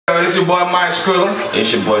it's your boy Mike Skrilla.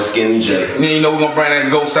 It's your boy Skinny J. And you know we're gonna bring that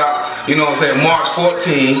ghost out. You know what I'm saying? March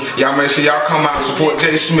 14. Y'all make sure y'all come out and support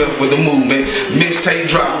Jay Smith with the movement. Mixtape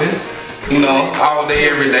dropping. You know, all day,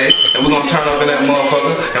 every day. And we're gonna turn up in that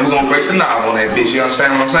motherfucker and we're gonna break the knob on that bitch. You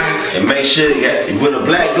understand what I'm saying? And make sure you got with a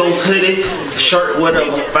Black Ghost hoodie, shirt, whatever,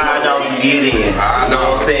 $5 to get in. I know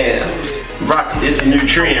what I'm saying? Rock, this is a new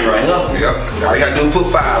trend right here. Yep. All you gotta do is put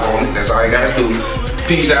 5 on it. That's all you gotta do.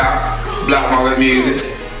 Peace out. Black Market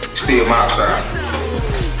Music. Still my style.